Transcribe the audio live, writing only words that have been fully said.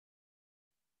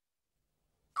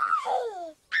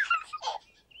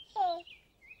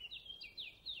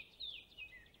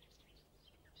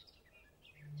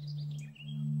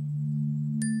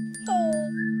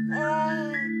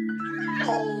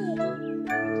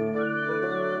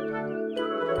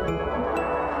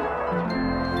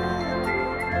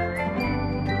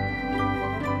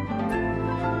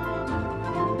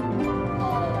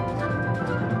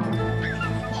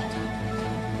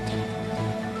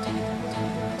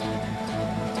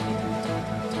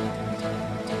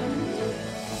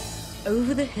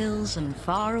Over the hills and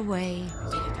far away,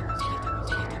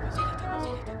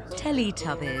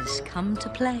 Teletubbies come to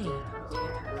play.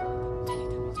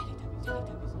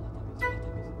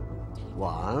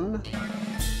 1,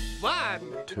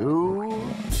 2,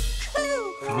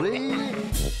 3,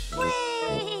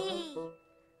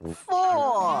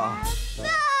 4.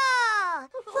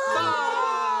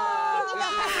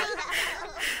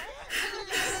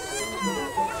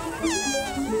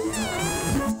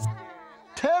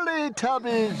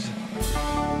 Teletubbies!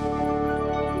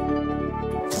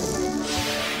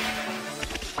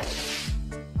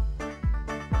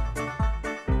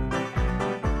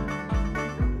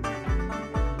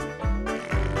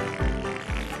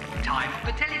 Time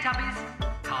for Teletubbies.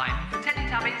 Time for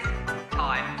Teletubbies.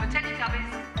 Time for Teletubbies.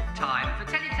 Time for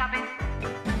Teletubbies.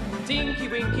 Tinky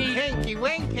Winky. Tinky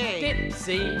Winky.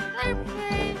 Dipsy.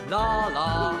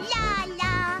 laa-laa.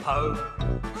 laa-laa. Po.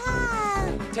 Oh.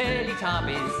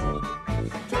 Teletubbies.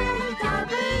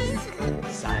 Teletubbies.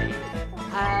 Say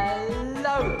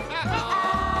hello.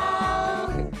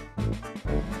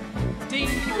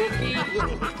 Tinky Winky.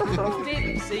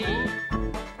 Dipsy.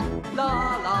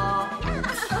 laa-laa.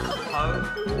 Po.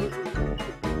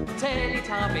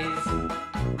 Teletubbies.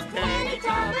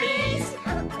 Teletubbies.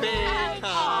 Big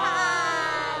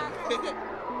hug.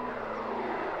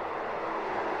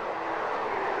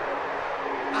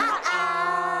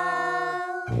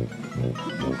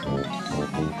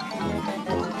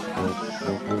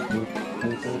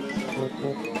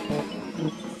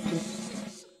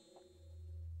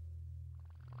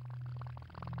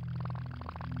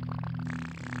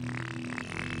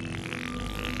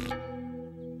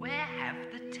 Where have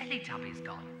the Teletubbies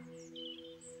gone?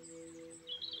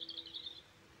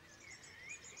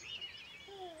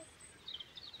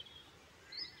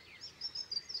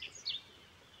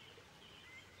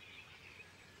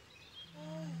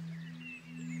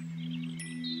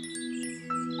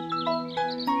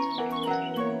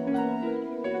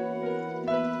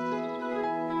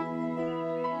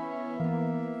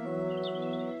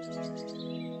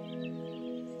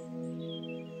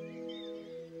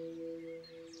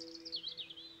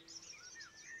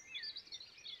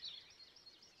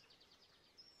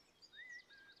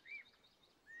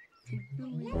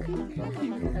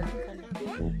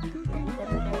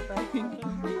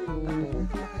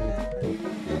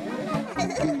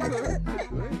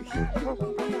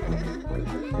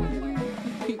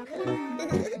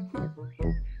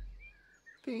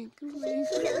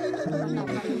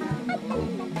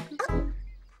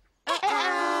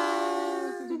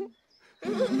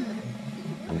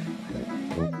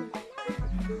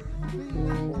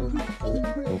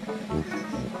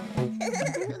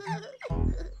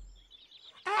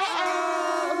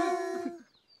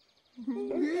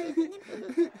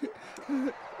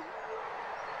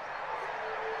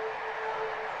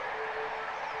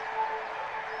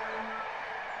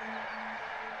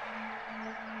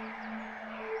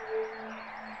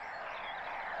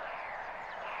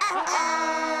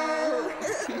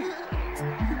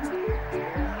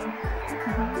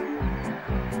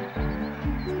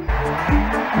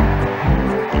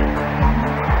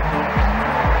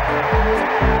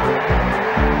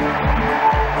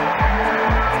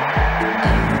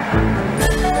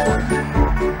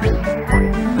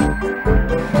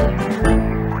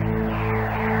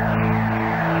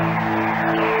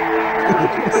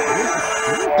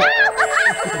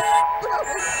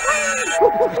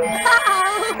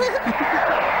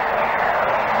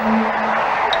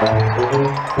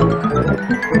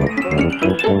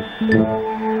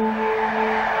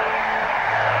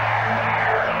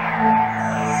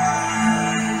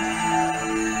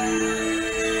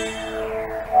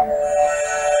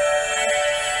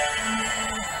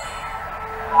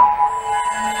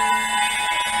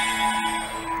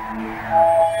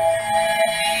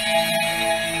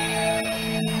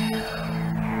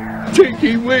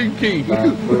 Tinky Winky.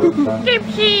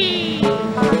 Dipsy.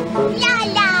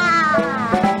 laa-laa.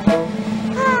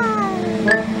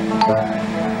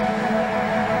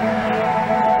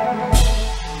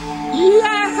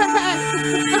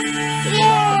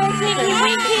 Tinky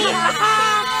Winky.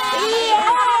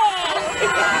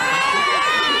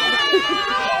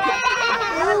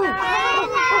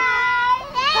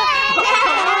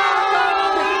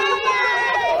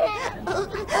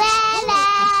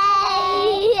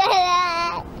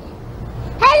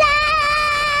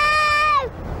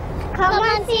 Come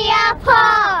and see our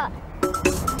park.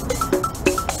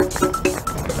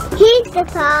 Here's the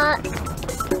park.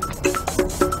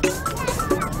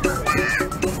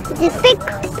 The big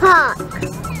park.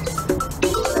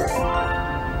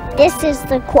 This is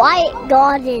the quiet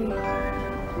garden.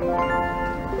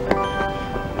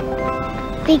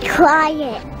 Be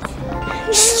quiet.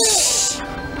 Shh.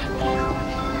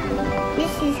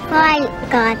 This is quiet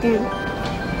garden.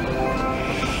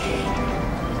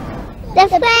 The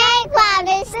playground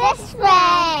is this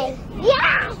way.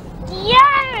 Yeah.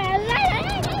 Yeah.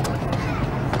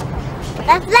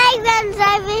 The playground's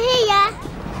over here.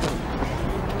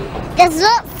 There's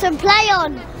lots to play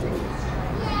on.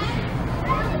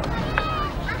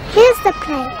 Here's the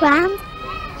playground.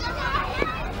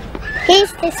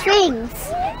 Here's the swings.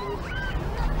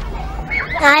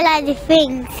 I like the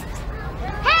swings.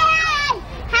 Hey!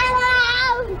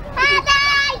 Hello! Hello!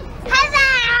 Hello!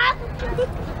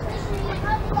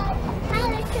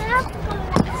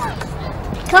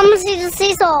 Come and see the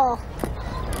seesaw.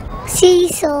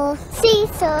 Seesaw.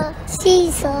 Seesaw.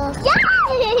 Seesaw.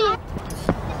 Yeah!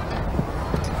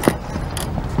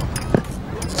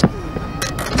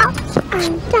 Up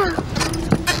and down.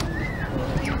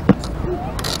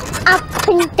 Up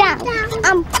and down.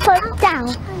 Up and down.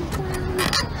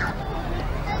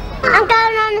 I'm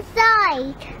going on the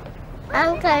slide.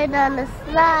 I'm going on the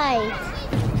slide.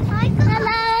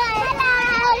 Hello.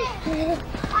 Hello.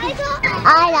 I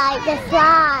like the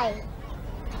slide.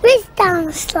 Where's down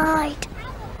the slide?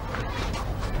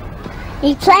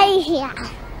 You play here.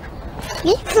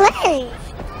 You play.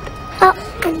 Up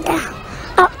and down.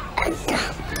 Up and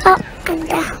down. Up and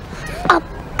down. Up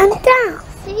and down.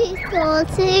 Seesaw,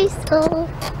 seesaw.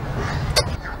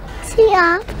 Sing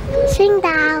up, sing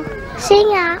down.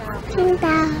 Sing up, sing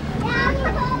down.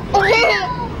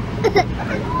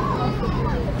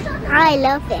 I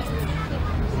love it.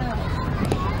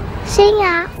 Sing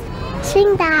up,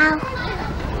 sing down.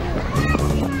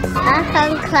 I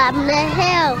can climb the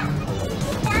hill.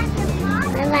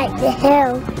 I like the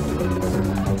hill.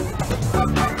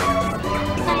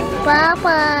 Bye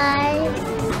bye.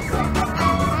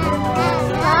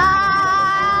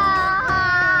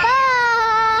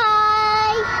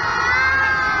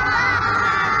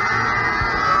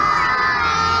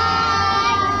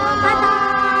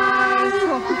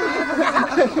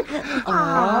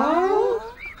 Oh.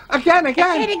 Again.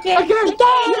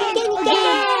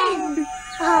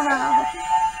 Oh.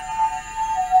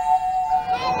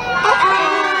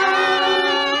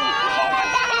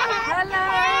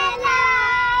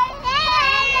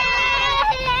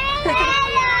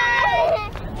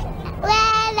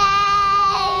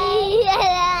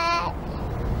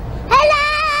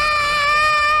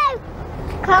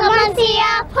 Come on to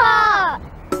your park.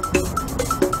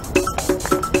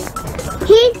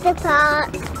 Here's the park.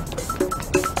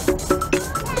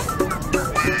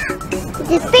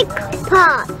 It's a big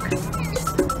park.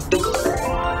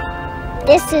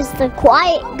 This is the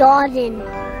quiet garden.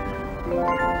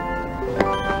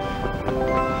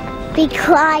 Be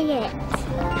quiet.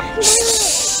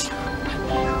 Shh.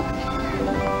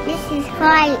 This is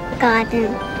quiet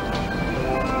garden.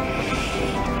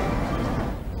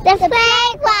 The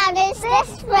playground is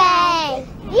this way.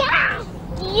 Yeah.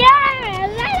 Yeah.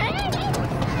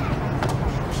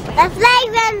 The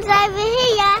playground's over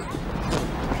here.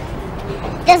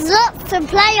 There's lots to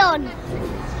play on.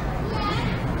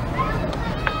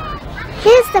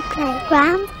 Here's the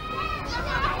playground.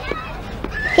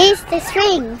 Here's the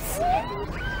swings.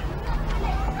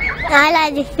 I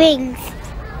like the swings.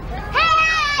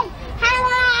 Hey!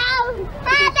 Hello!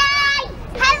 Hello!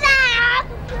 Hello!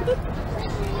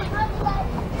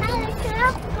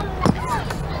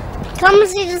 Come and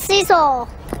see the seesaw.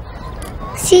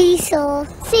 Seesaw.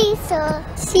 Seesaw.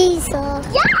 Seesaw.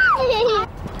 Yeah!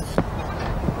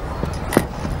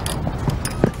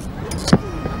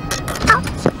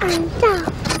 And down.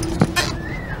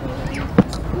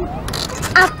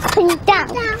 Up and down.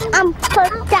 Up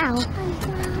and down.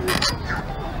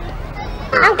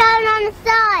 I'm going on the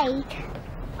slide.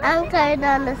 I'm going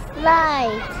on the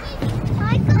slide.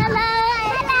 Hello.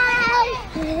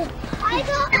 Hello.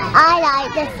 I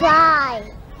like the slide.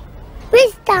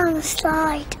 Where's down the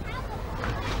slide?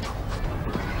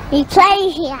 You play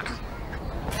here.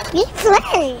 You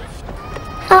play.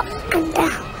 Up and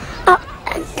down. Up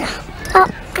and down. Up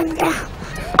and down,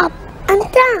 up and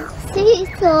down.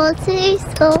 Seesaw,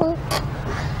 seesaw.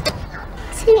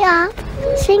 Sing up,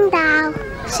 sing down.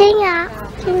 Sing up,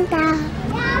 sing down.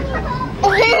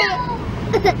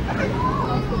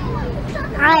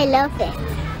 I love it.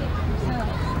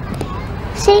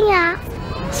 Sing up,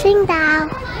 sing down.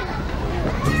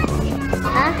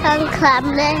 I can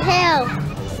climb the hill.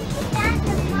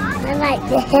 I like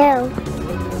the hill.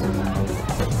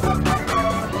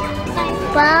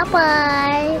 Bye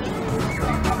bye.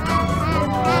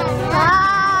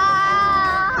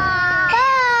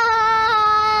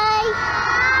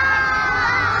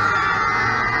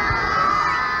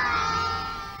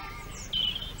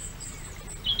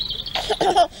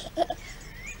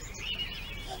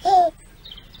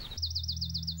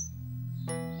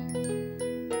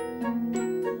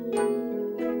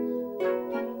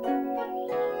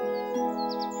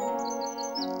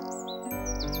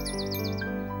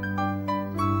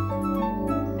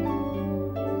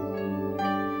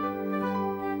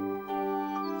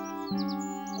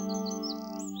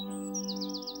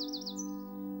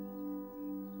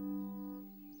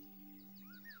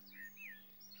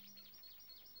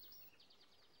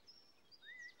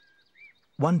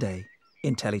 One day,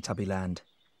 in Teletubbyland,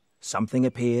 something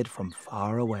appeared from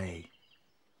far away.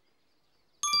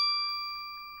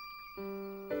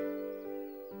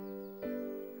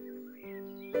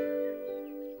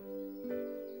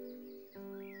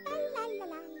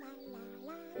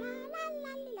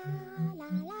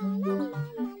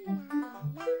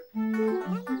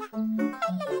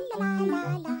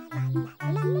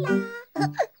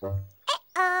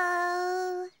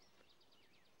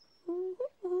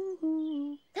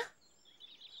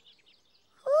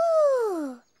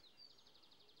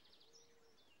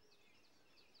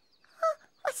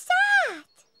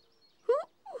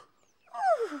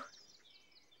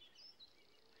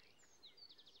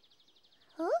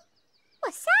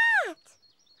 What's that? What's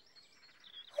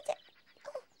that?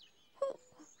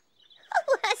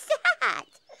 What's that?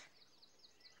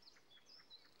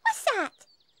 What's that?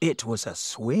 It was a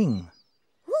swing.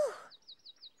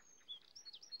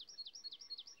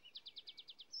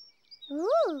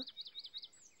 Ooh.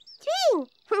 Swing.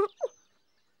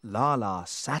 Laa-laa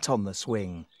sat on the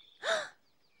swing.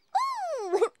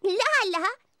 Ooh, laa-laa,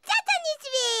 sat on his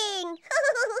swing.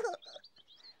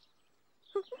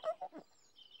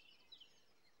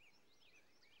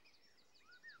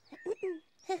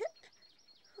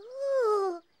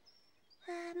 Ooh.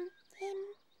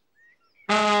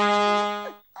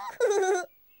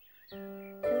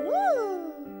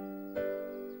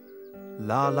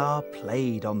 Laa-laa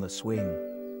played on the swing.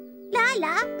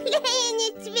 Laa-laa playing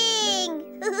its swing.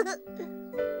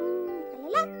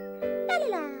 La la la la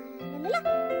la la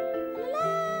la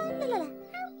la la.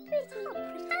 How pretty!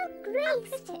 How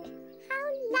graceful! How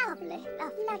lovely!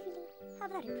 Lovely! How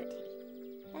very pretty!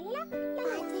 La la la la.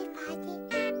 Party, party,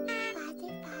 party, party,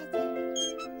 party, party.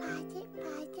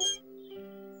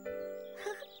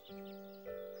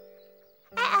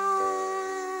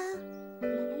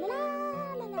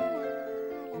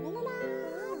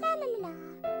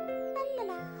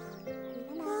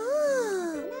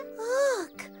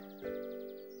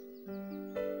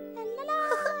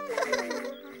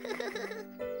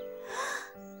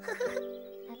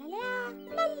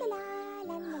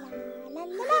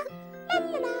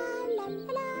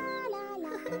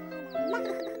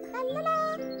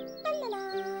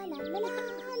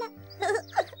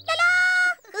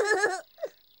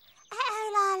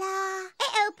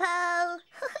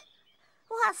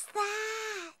 What's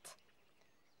that?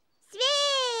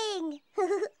 Swing!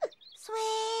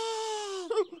 Swing!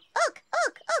 Ugh,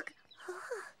 ugh, ugh!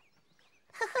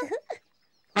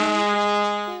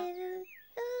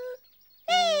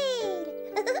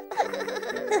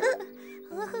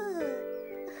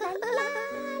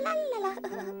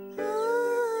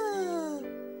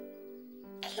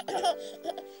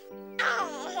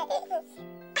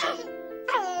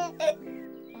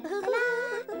 La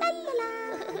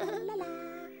la la la.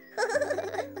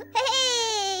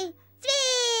 Hey!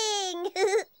 Swing!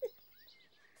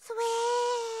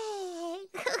 Swing!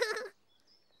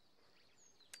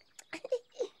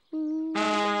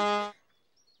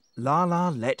 Laa-laa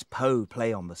let Po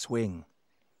play on the swing.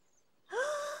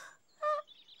 Oh.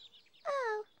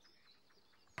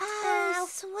 Po,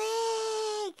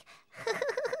 swing!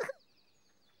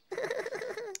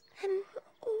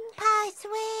 Po,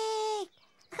 swing!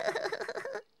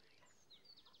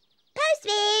 Po,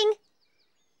 swing!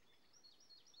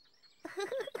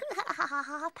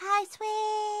 Po,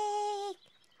 swing!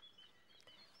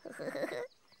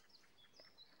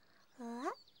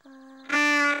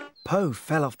 Po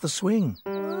fell off the swing.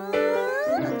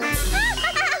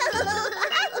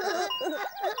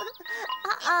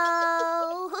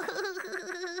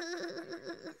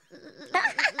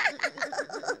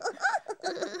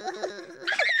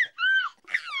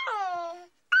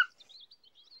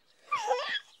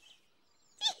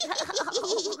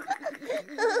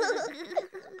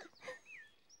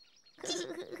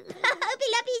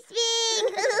 Happy swing!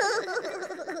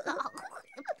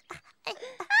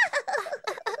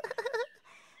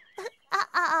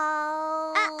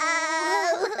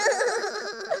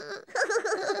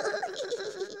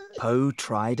 Po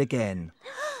tried again.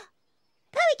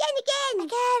 Po, again!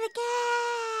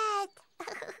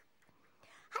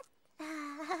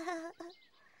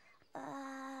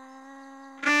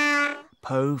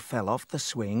 Po fell off the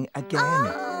swing again.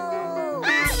 Uh-oh.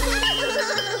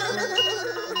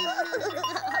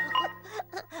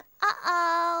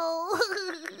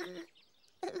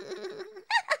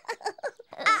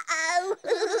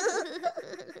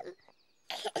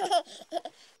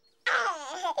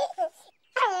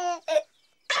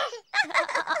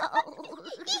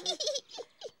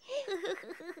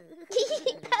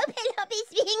 Penelope's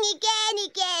swing again.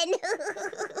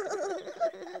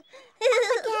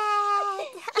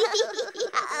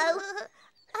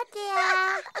 Oh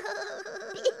dear.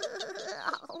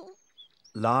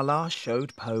 Laa-laa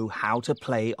showed Po how to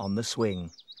play on the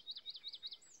swing.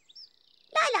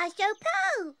 Laa-laa, show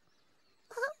Po.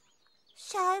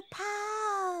 Show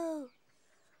Po.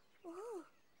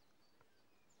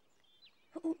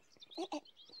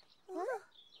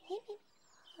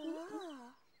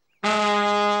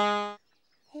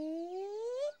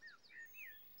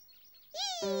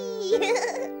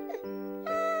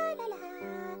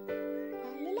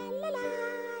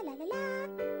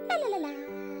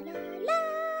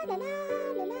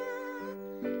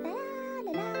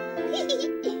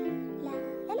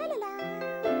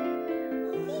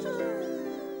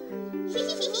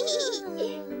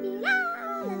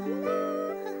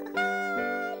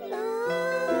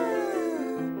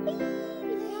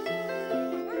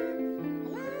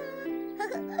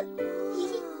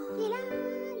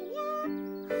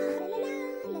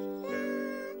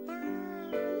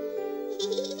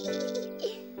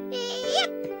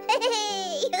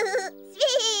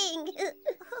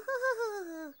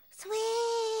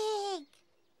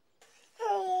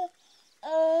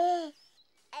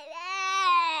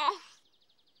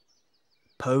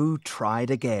 Po tried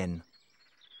again.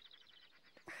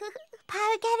 Po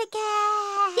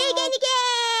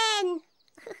again.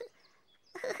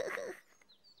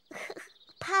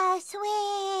 Po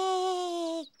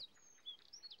swing.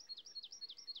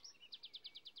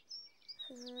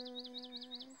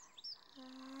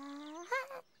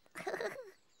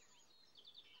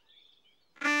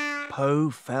 Po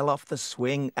fell off the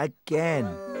swing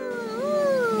again.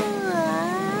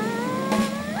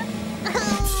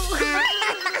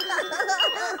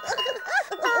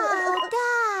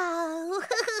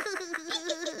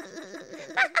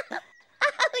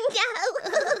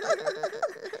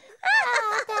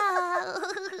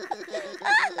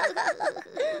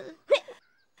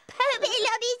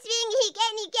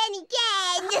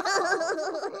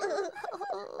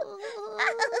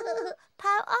 Po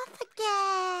off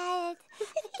again.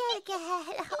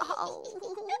 Oh.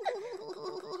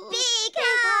 Big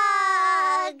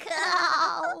hug.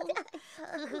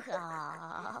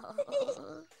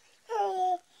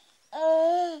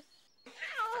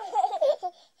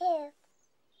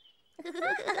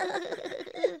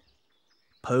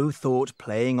 Po thought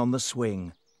playing on the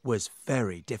swing was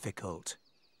very difficult.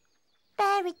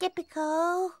 Very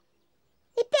difficult.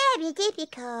 Very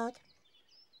difficult.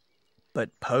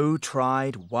 But Po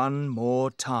tried one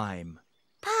more time.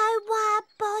 Po one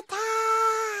more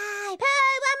time. Po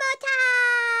one more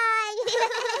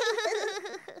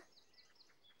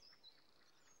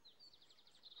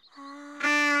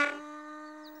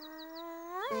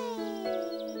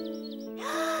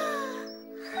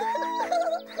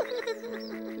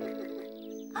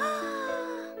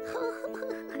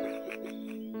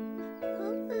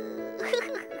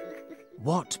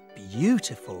What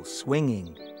beautiful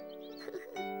swinging!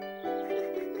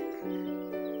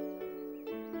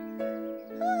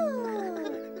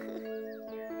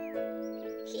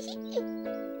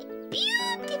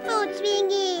 Beautiful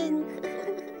swinging.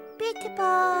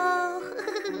 Beautiful.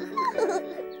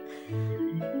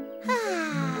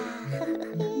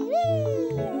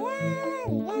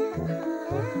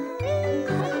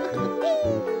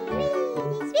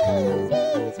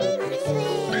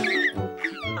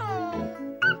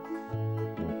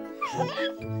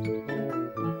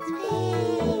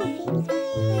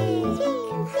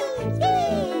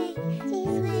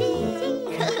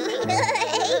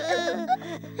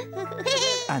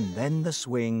 And then the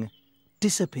swing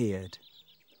disappeared.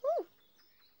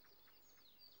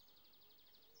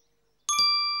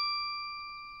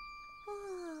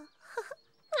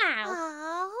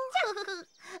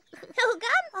 Oh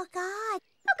God! Oh God!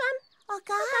 Oh God! Oh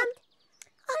God!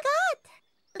 Oh God!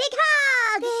 Big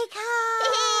hug! Big hug!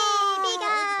 Big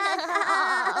hug!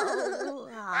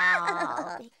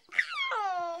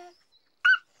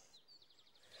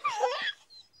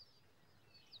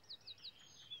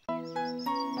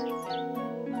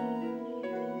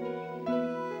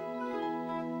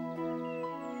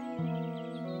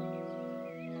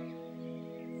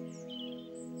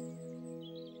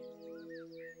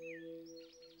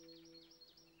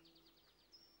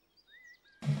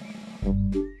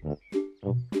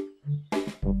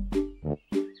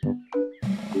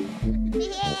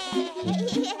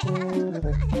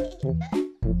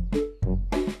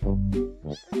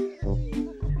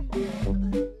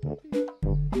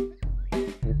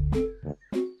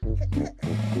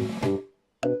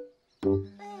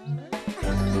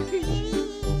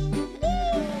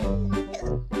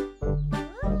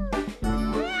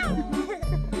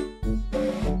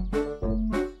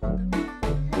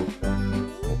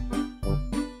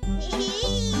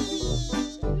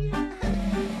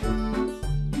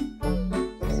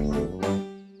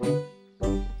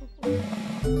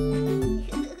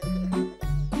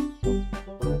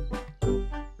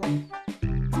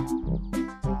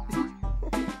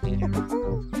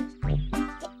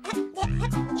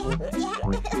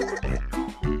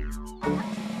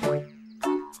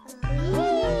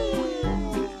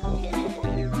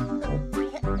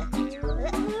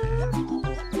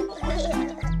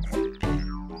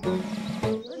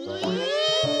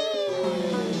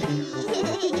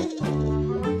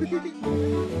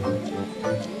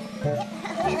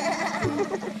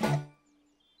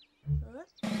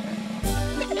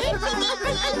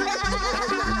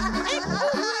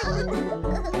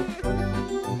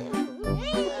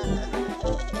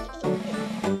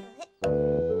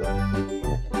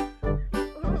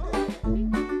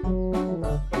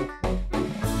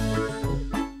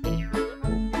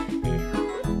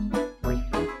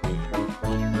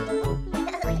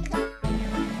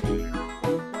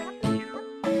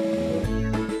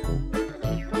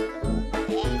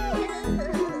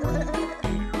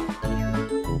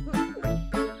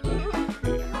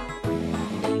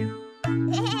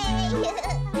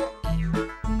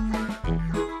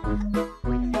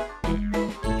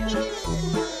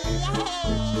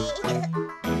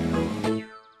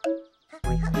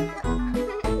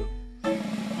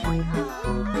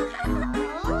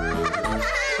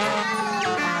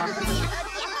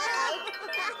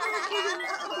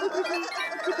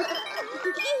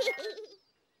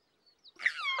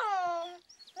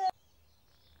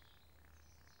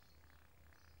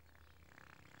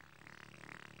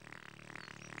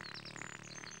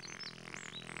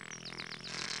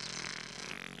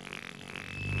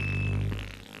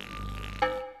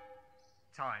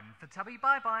 Time for Tubby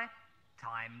bye-bye.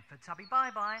 Time for Tubby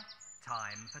bye-bye.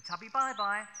 Time for Tubby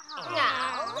bye-bye.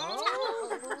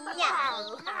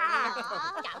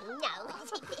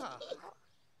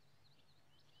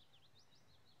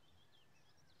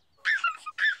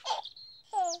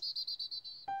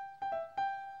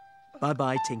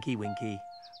 Bye-bye, Tinky Winky.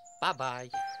 Bye-bye.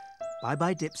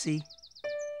 Bye-bye, Dipsy.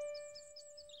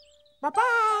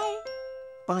 Bye-bye.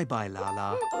 Bye-bye,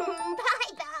 laa-laa.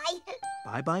 Bye-bye.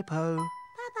 Bye-bye, Po.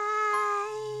 Bye-bye.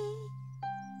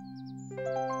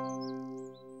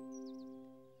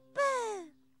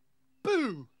 Boo.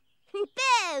 Boo!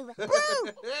 Boo! Boo!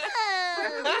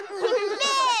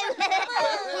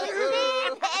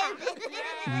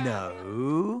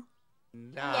 No.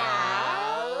 No.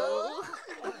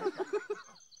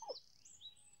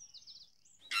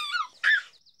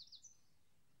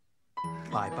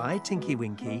 Bye-bye, Tinky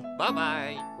Winky.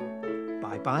 Bye-bye.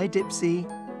 Bye-bye, Dipsy.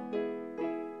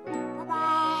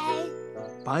 Bye-bye.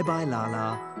 Bye-bye,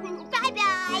 laa-laa.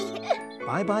 Bye-bye.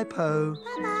 Bye-bye, Po.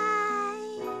 Bye-bye.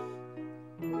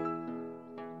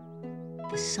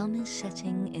 The sun is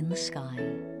setting in the sky.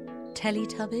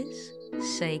 Teletubbies,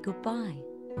 say goodbye.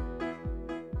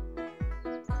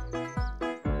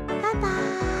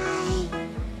 Bye-bye.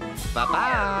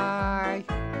 Bye-bye.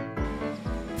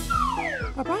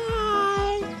 Bye-bye. Bye-bye.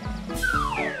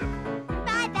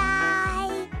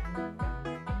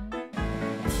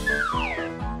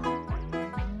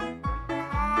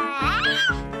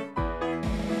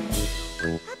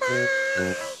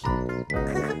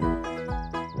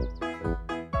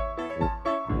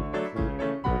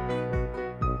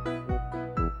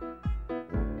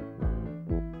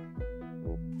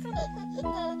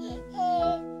 Bye-bye.